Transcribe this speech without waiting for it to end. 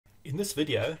In this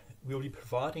video, we will be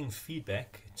providing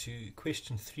feedback to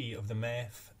question 3 of the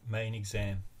MAAF main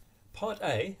exam. Part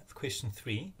A of question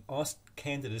 3 asked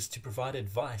candidates to provide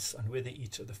advice on whether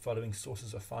each of the following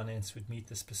sources of finance would meet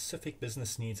the specific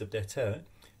business needs of Datto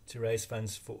to raise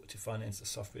funds to finance the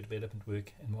software development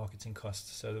work and marketing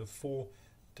costs. So there are 4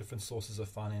 different sources of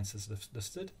finances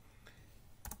listed.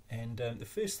 And the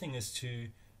first thing is to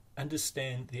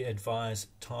understand the advise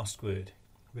task word,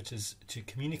 which is to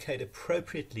communicate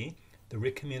appropriately the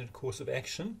recommended course of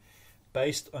action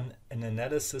based on an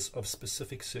analysis of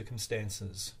specific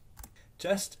circumstances.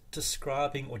 Just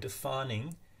describing or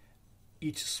defining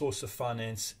each source of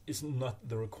finance is not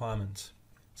the requirement.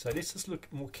 So let's just look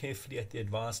more carefully at the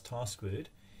advised task word.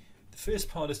 The first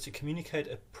part is to communicate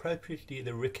appropriately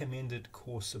the recommended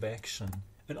course of action.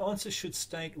 An answer should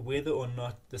state whether or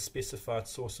not the specified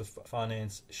source of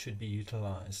finance should be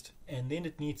utilized. And then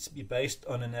it needs to be based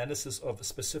on analysis of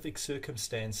specific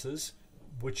circumstances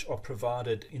which are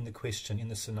provided in the question, in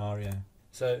the scenario.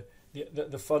 So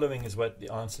the following is what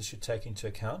the answer should take into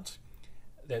account: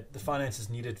 that the finance is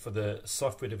needed for the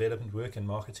software development work and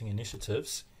marketing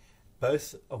initiatives,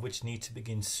 both of which need to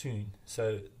begin soon.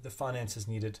 So the finance is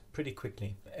needed pretty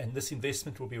quickly. And this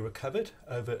investment will be recovered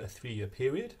over a 3-year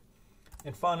period.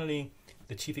 And finally,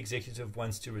 the chief executive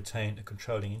wants to retain a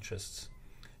controlling interest.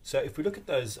 So if we look at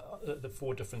those, the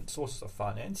 4 different sources of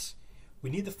finance, we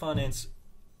need the finance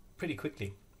pretty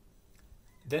quickly.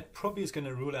 That probably is going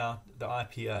to rule out the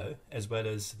IPO as well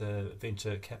as the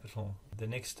venture capital. The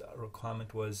next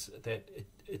requirement was that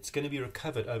it's going to be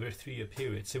recovered over a 3-year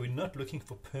period. So we're not looking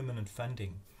for permanent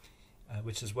funding,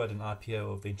 which is what an IPO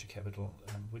or venture capital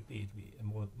would be. It'd be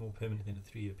more permanent than a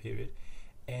 3-year period.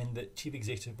 And the chief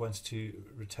executive wants to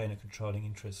retain a controlling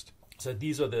interest. So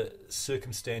these are the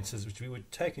circumstances which we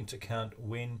would take into account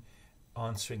when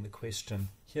answering the question.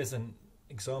 Here's an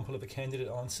example of a candidate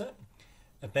answer.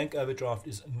 A bank overdraft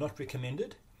is not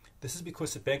recommended. This is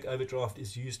because a bank overdraft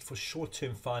is used for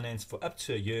short-term finance for up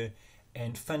to a year,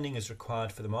 and funding is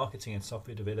required for the marketing and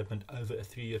software development over a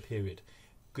 3-year period.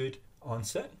 Good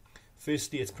answer.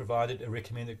 Firstly, it's provided a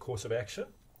recommended course of action,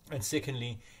 and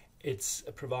secondly, it's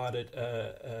provided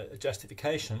a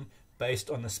justification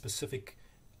based on the specific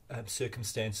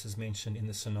circumstances mentioned in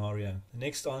the scenario. The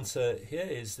next answer here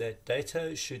is that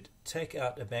Datto should take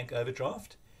out a bank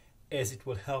overdraft as it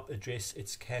will help address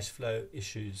its cash flow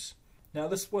issues. Now,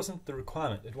 this wasn't the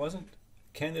requirement.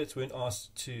 Candidates weren't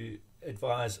asked to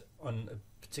advise on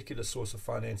a particular source of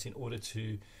finance in order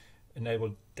to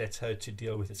enable Datto to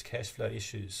deal with its cash flow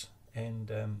issues,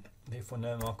 and therefore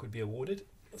no mark would be awarded.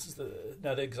 This is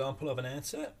another example of an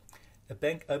answer. A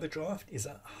bank overdraft is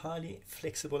a highly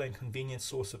flexible and convenient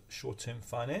source of short-term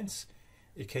finance.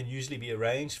 It can usually be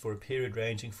arranged for a period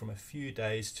ranging from a few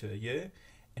days to a year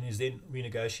and is then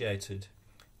renegotiated.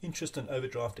 Interest on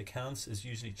overdraft accounts is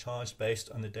usually charged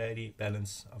based on the daily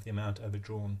balance of the amount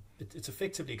overdrawn. It's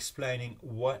effectively explaining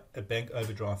what a bank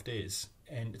overdraft is,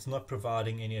 and it's not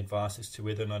providing any advice as to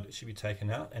whether or not it should be taken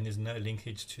out, and there's no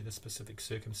linkage to the specific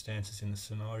circumstances in the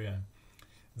scenario.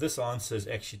 This answer is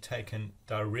actually taken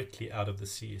directly out of the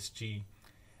CSG,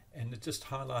 and it just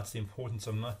highlights the importance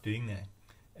of not doing that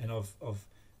and of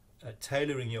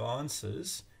tailoring your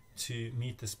answers to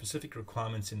meet the specific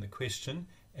requirements in the question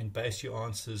and base your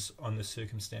answers on the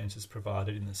circumstances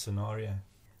provided in the scenario.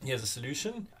 Here's a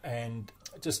solution, and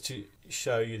just to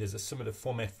show you there's a similar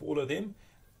format for all of them.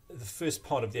 The first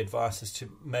part of the advice is to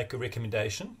make a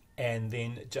recommendation and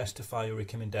then justify your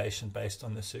recommendation based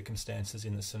on the circumstances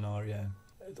in the scenario.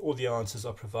 All the answers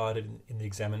are provided in the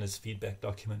examiner's feedback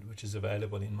document, which is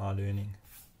available in My Learning.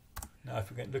 Now, if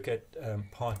we can look at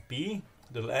part B,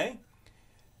 little a,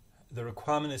 the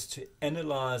requirement is to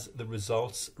analyze the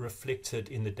results reflected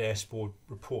in the dashboard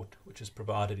report, which is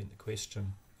provided in the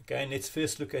question. Again, let's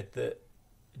first look at the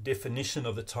definition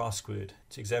of the task word.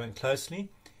 To examine closely,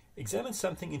 examine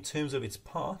something in terms of its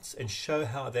parts and show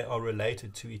how they are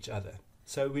related to each other.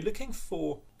 So we're looking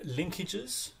for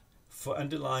linkages for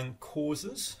underlying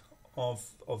causes of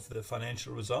the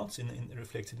financial results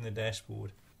reflected in the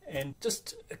dashboard. And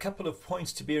just a couple of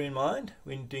points to bear in mind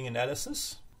when doing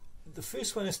analysis. The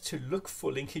first one is to look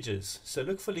for linkages. So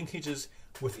look for linkages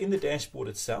within the dashboard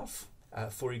itself.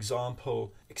 For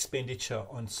example, expenditure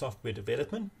on software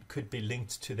development could be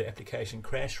linked to the application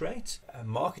crash rate.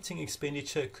 Marketing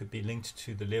expenditure could be linked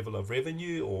to the level of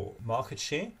revenue or market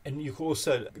share. And you can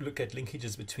also look at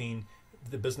linkages between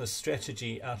the business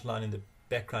strategy outlined in the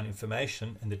background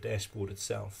information and the dashboard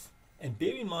itself. And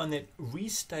bear in mind that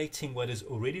restating what is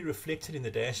already reflected in the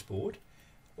dashboard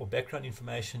or background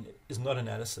information is not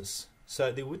analysis.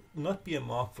 So there would not be a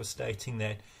mark for stating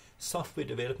that software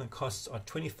development costs are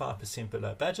 25%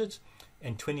 below budget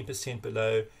and 20%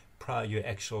 below prior year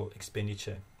actual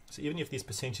expenditure. So even if these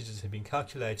percentages have been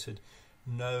calculated,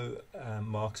 no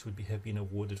marks would have been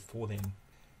awarded for them.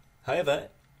 However,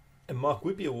 a mark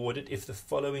would be awarded if the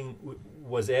following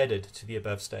was added to the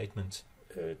above statement.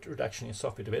 Reduction in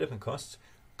software development costs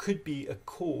could be a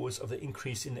cause of the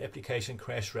increase in the application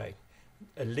crash rate.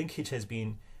 A linkage has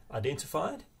been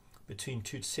identified between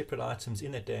two separate items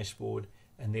in that dashboard,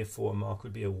 and therefore a mark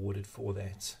would be awarded for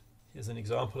that. Here's an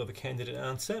example of a candidate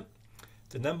answer.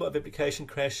 The number of application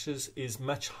crashes is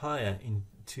much higher in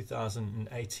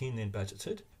 2018 than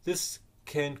budgeted. This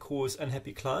can cause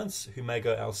unhappy clients who may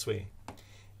go elsewhere.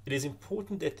 It is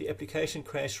important that the application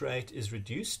crash rate is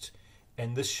reduced,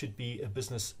 and this should be a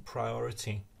business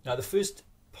priority. Now, the first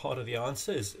part of the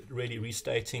answer is really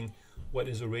restating what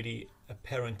is already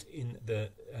apparent in the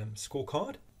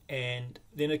scorecard, and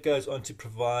then it goes on to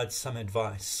provide some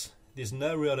advice. There's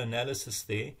no real analysis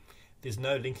there. There's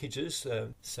no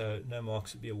linkages, so no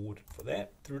marks would be awarded for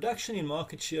that. The reduction in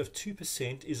market share of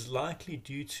 2% is likely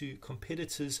due to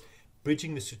competitors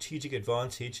bridging the strategic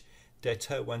advantage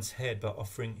Datto once had by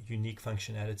offering unique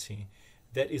functionality.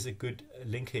 That is a good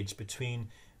linkage between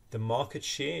the market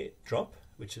share drop,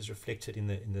 which is reflected in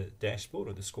the dashboard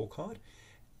or the scorecard,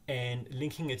 and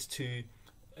linking it to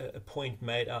a point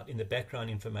made out in the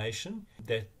background information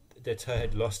that Datto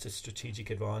had lost its strategic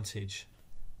advantage.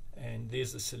 And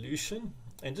there's the solution.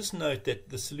 And just note that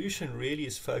the solution really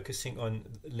is focusing on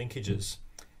linkages.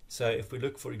 So if we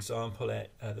look, for example,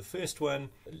 at the first one,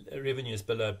 revenue is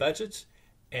below budget,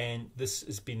 and this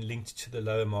has been linked to the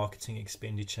lower marketing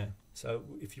expenditure. So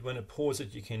if you want to pause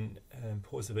it, you can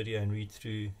pause the video and read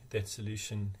through that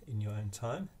solution in your own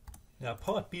time. Now,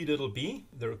 part B, little b,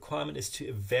 the requirement is to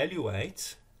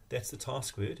evaluate, that's the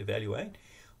task word, evaluate,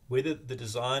 whether the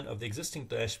design of the existing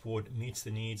dashboard meets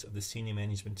the needs of the senior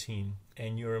management team.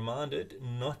 And you're reminded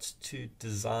not to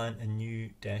design a new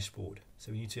dashboard.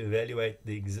 So we need to evaluate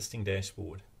the existing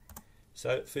dashboard.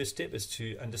 So first step is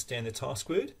to understand the task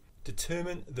word.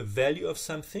 Determine the value of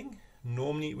something,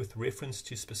 normally with reference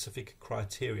to specific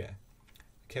criteria.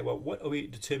 Okay, well, what are we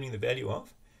determining the value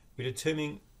of? We're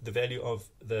determining the value of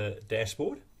the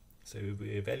dashboard. So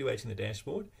we're evaluating the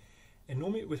dashboard. And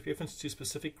normally with reference to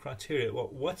specific criteria. Well,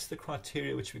 what's the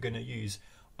criteria which we're going to use?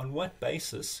 On what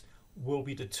basis will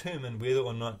we determine whether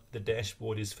or not the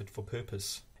dashboard is fit for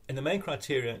purpose? And the main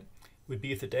criteria would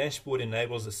be if the dashboard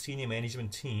enables the senior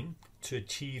management team to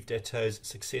achieve Datto's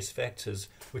success factors,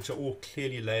 which are all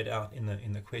clearly laid out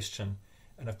in the question.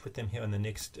 And I've put them here on the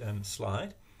next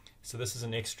slide. So this is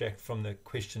an extract from the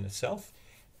question itself.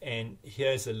 And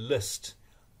here's a list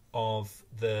of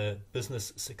the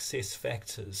business success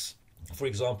factors. For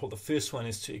example, the first one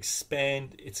is to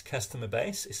expand its customer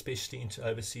base, especially into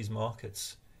overseas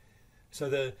markets. So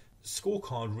the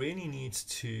scorecard really needs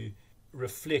to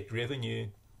reflect revenue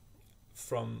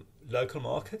from local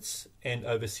markets and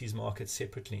overseas markets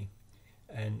separately.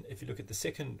 And if you look at the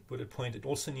second bullet point, it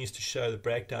also needs to show the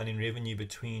breakdown in revenue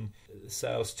between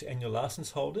sales to annual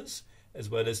license holders as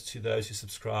well as to those who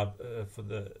subscribe for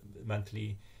the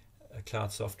monthly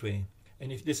cloud software.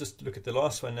 And if let's just look at the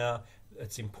last one now,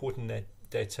 it's important that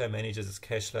Datto manages its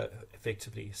cash flow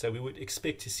effectively. So we would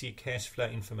expect to see cash flow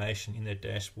information in that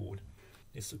dashboard.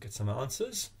 Let's look at some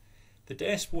answers. The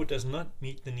dashboard does not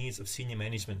meet the needs of senior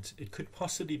management. It could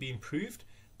possibly be improved,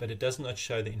 but it does not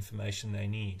show the information they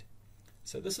need.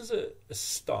 So this is a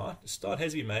start. A start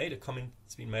has been made. A comment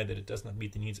has been made that it does not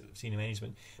meet the needs of senior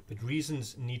management, but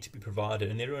reasons need to be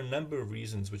provided. And there are a number of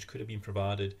reasons which could have been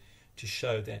provided to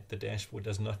show that the dashboard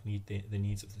does not meet the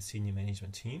needs of the senior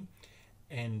management team.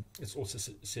 And it's also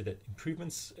said that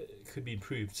improvements could be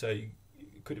improved. So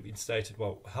it could have been stated,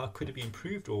 well, how could it be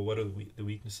improved, or what are the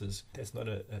weaknesses? That's not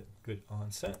a good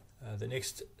answer. The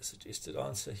next suggested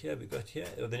answer here we got here,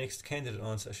 or the next candidate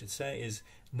answer I should say, is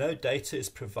no data is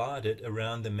provided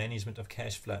around the management of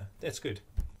cash flow. That's good.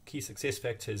 Key success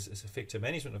factors is effective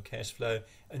management of cash flow,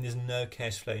 and there's no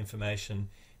cash flow information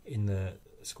in the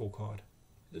scorecard.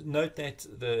 Note that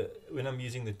when I'm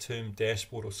using the term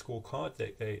dashboard or scorecard,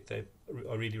 they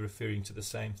are really referring to the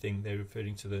same thing. They're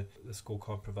referring to the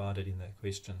scorecard provided in that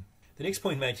question. The next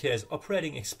point made here is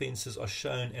operating expenses are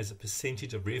shown as a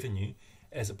percentage of revenue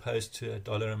as opposed to a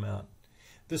dollar amount.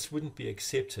 This wouldn't be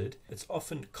accepted. It's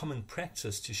often common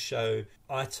practice to show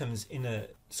items in a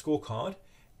scorecard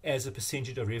as a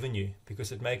percentage of revenue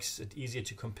because it makes it easier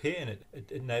to compare, and it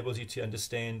enables you to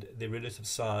understand their relative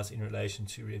size in relation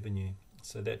to revenue.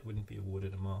 So that wouldn't be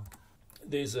awarded a mark.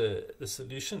 There's the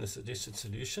solution, the suggested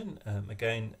solution.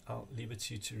 Again, I'll leave it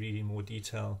to you to read in more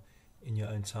detail in your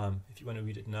own time. If you want to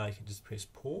read it now, you can just press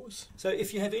pause. So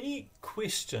if you have any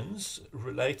questions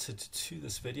related to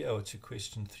this video or to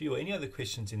question 3 or any other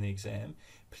questions in the exam,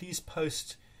 please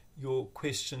post your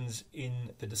questions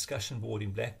in the discussion board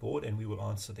in Blackboard and we will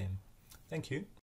answer them. Thank you.